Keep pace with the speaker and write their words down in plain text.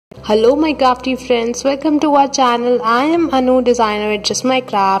Hello my crafty friends, welcome to our channel. I am Anu, designer at Just My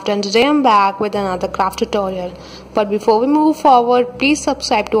Craft, and today I'm back with another craft tutorial. But before we move forward, please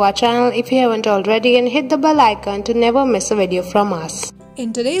subscribe to our channel if you haven't already and hit the bell icon to never miss a video from us.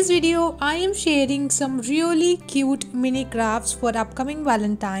 In today's video, I am sharing some really cute mini crafts for upcoming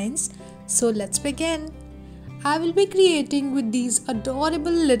Valentine's. So let's begin. I will be creating with these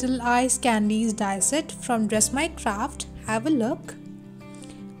adorable little ice candies die set from Just My Craft. Have a look.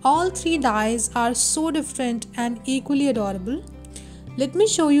 All three dies are so different and equally adorable. Let me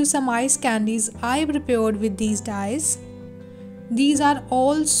show you some ice candies I prepared with these dies. These are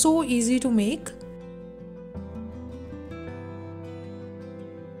all so easy to make.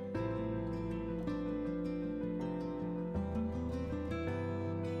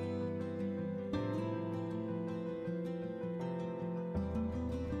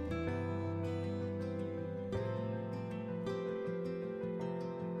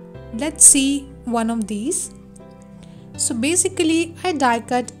 Let's see one of these. So basically I die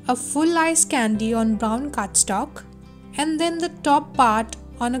cut a full ice candy on brown cardstock and then the top part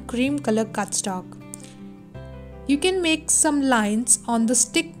on a cream color cardstock. You can make some lines on the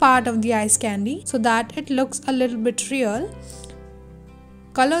stick part of the ice candy so that it looks a little bit real.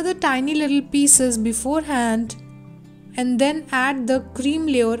 Color the tiny little pieces beforehand and then add the cream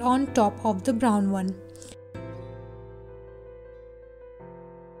layer on top of the brown one.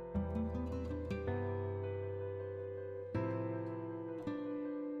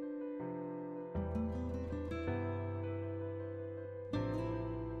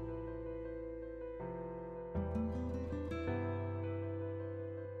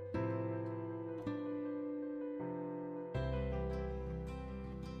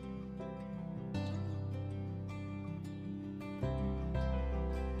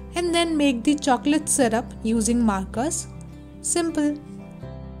 And then make the chocolate syrup using markers. Simple.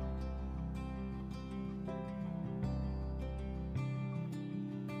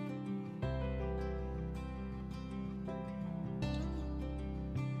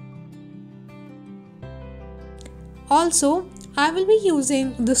 Also, I will be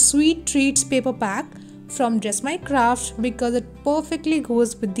using the Sweet Treats paper pack from Just My Craft because it perfectly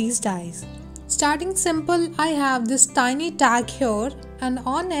goes with these dies. Starting simple, I have this tiny tag here and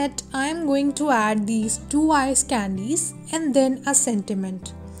on it I am going to add these two ice candies and then a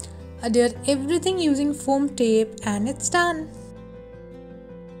sentiment. Adhere everything using foam tape and it's done.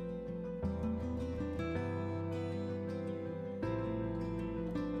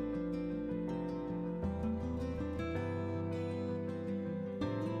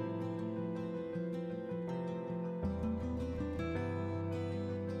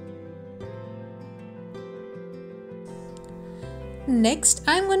 Next,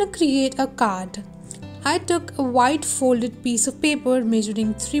 I am going to create a card. I took a white folded piece of paper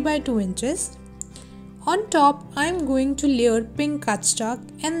measuring 3 by 2 inches. On top, I am going to layer pink cardstock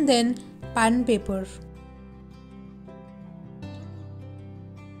and then pattern paper.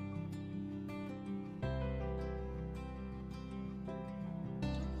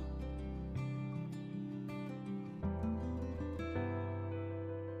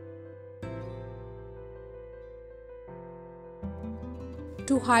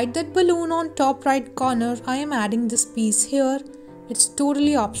 To hide that balloon on top right corner, I am adding this piece here. It's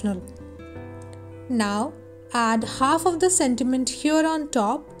totally optional. Now add half of the sentiment here on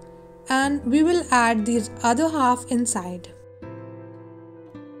top and we will add the other half inside.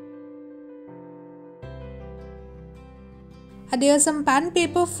 Adhere some pattern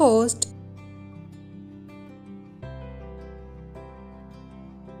paper first.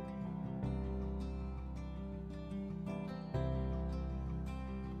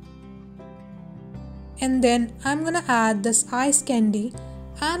 And then I'm gonna add this ice candy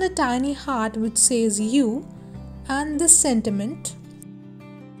and a tiny heart which says you and this sentiment.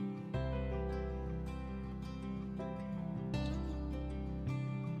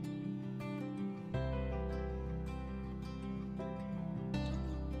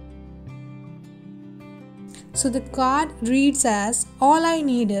 So the card reads as all I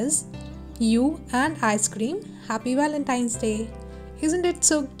need is you and ice cream. Happy Valentine's Day. Isn't it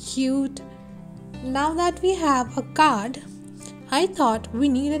so cute? Now that we have a card, I thought we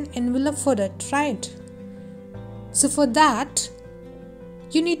need an envelope for it, right? So for that,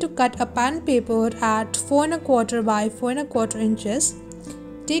 you need to cut a pattern paper at 4 1/4 by 4 1/4 inches.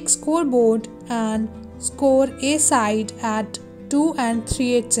 Take scoreboard and score A side at 2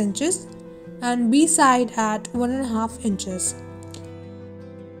 3/8 inches and B side at 1 1/2 inches.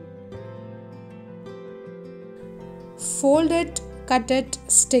 Fold it, cut it,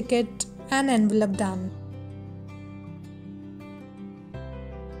 stick it, and envelope done.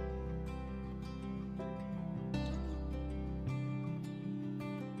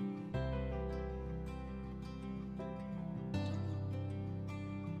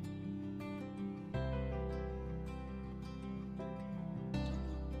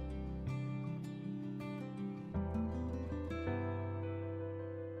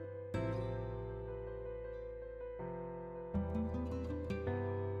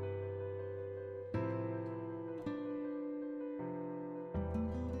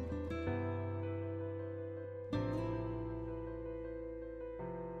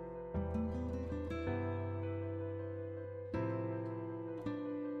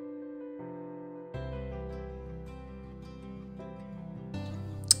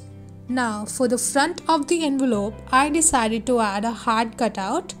 Now for the front of the envelope, I decided to add a heart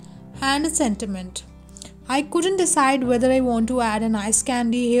cutout and a sentiment. I couldn't decide whether I want to add an ice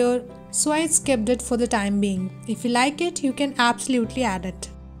candy here, so I skipped it for the time being. If you like it, you can absolutely add it.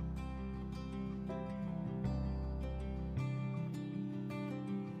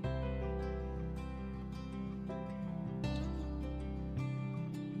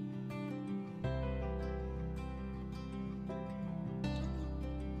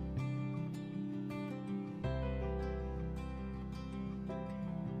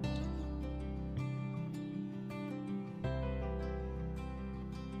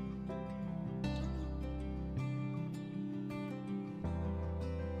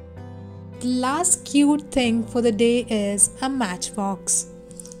 The last cute thing for the day is a matchbox.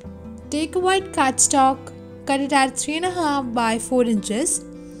 Take a white cardstock, cut it at 3.5 by 4 inches.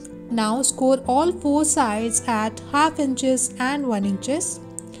 Now score all 4 sides at half inches and 1 inches.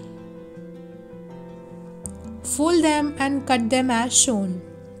 Fold them and cut them as shown.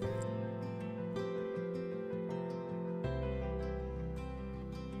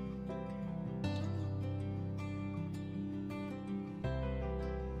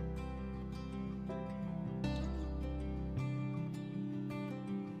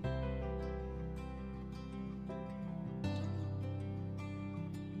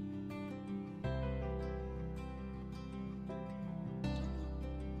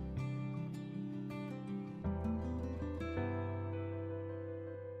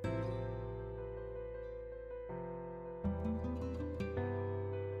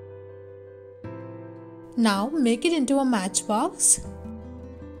 Now make it into a matchbox.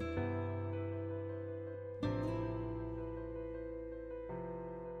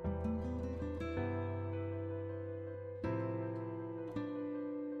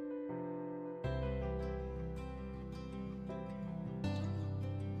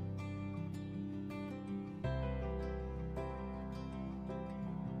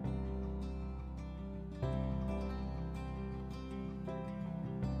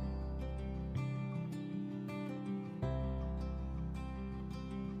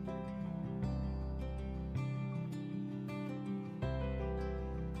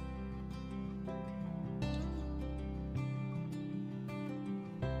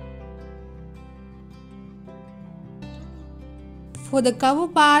 For the cover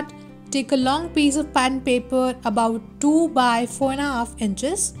part, take a long piece of pattern paper about 2 by 4.5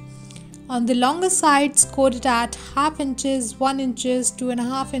 inches. On the longer side, score it at half inches, 1 inches,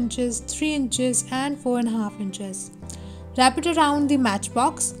 2.5 inches, 3 inches and 4.5 inches. Wrap it around the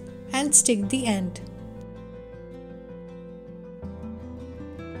matchbox and stick the end.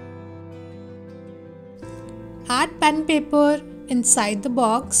 Add pattern paper inside the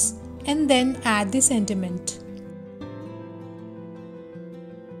box and then add the sentiment.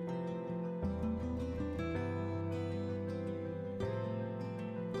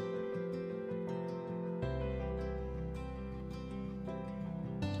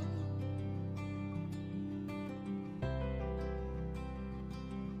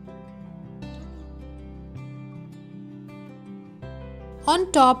 On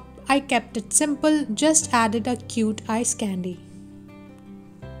top, I kept it simple, just added a cute ice candy.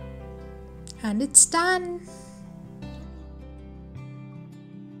 And it's done!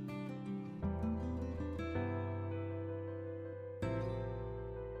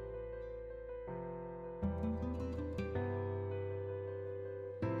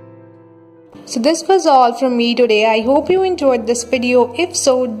 So this was all from me today. I hope you enjoyed this video. If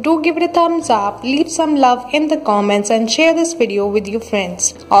so, do give it a thumbs up, leave some love in the comments and share this video with your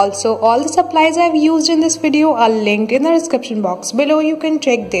friends. Also, all the supplies I've used in this video are linked in the description box below. You can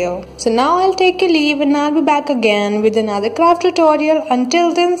check there. So now I'll take a leave and I'll be back again with another craft tutorial.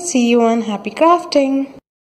 Until then, see you and happy crafting.